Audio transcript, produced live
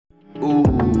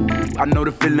I know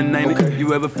the feeling, ain't it?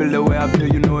 You ever feel the way I feel,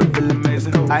 you know it feel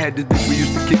amazing. I had this bitch, we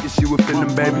used to kick it, she was feeling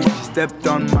baby. She stepped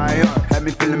on my arm, had me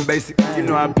feeling basic. You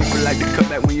know how people like to come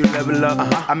back when you level up.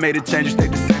 I made a change, you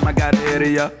stayed the same, I got ahead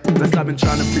of ya. Plus I've been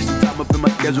trying to free some time up in my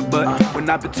schedule, but when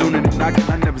opportunity knocking,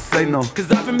 I never say no.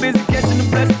 Cause I've been busy catching the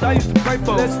blessings I used to pray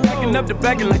for. Stacking up the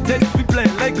backing like Tetris, we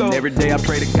playing Lego. Every day I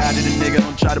pray to God that a nigga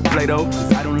don't try to play though.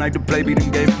 Cause I don't like to play, beat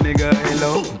and gave a nigga a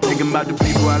halo. Thinking about the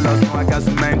people I lost, know I got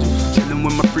some angels. Chilling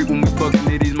with my freak when we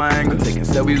fucking it, he's my angle. Taking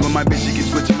selfies with my bitch, she keep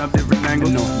switching up different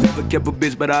angles. No, never kept a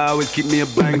bitch, but I always keep me a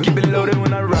banger. I keep it loaded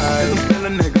when I ride, I'm still a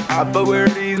nigga. I fuck where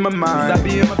it ease my mind, I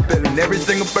be in my feelings. Every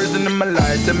single person in my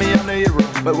life tell me I'm the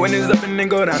hero, but when it's up and then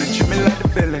go down, it treat me like the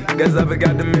feeling. Guess I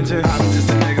forgot to mention I'm just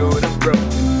a nigga with a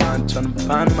broken mind, trying to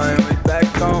find my way back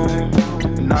home.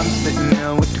 And I'm sitting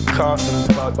there with the car in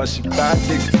the park while she ride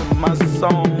dick to my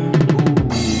song.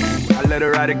 Ooh, I let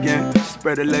her ride again. She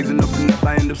spread her legs and open up,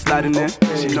 I end up sliding in.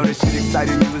 She know that shit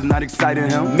exciting, you was not exciting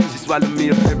him. She swallowed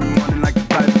me up every morning like a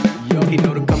vitamin. He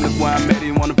know to come look where I'm at,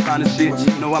 he wanna find the shit.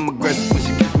 She know I'm aggressive when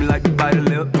she kiss me like a bite of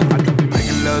lip. I don't be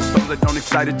making love songs that don't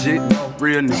excite a jit.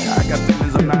 Real nigga, I got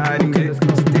feelings, I'm not hiding it.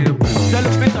 Still, tell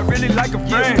a bitch I really like a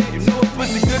friend. You know a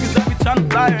pussy good cause I be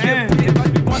tryna fly her in. If I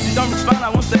speak once, she don't respond, I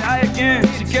won't say hi again.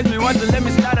 She catch me once and let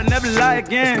me slide, I never lie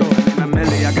again. And I'm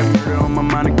Melly, I got murder on my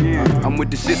mind again. I'm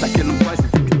with the shits, I kill him twice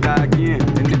if you could die again.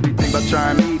 And if you think about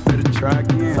trying me, better try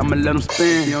again. I'ma let him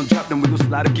spin, he don't drop, then we gon'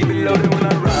 slide and keep it loaded when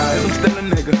I ride. I'm still a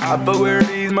nigga, I fuck where it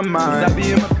ease my mind, I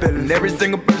be in my feelings. Every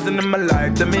single person in my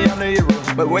life tell me I'm the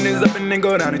hero, but when it's up and then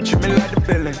go down, it treat me like the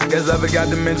feeling. Guess I forgot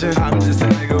to mention I'm just a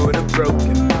nigga with a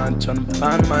broken mind, trying to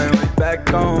find my way back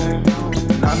home.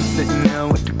 And I'm sitting there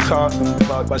with the car in the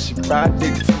park while she ride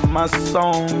dick to my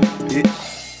song, bitch.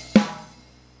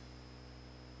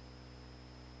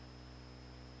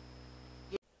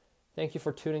 Thank you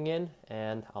for tuning in,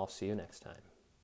 and I'll see you next time.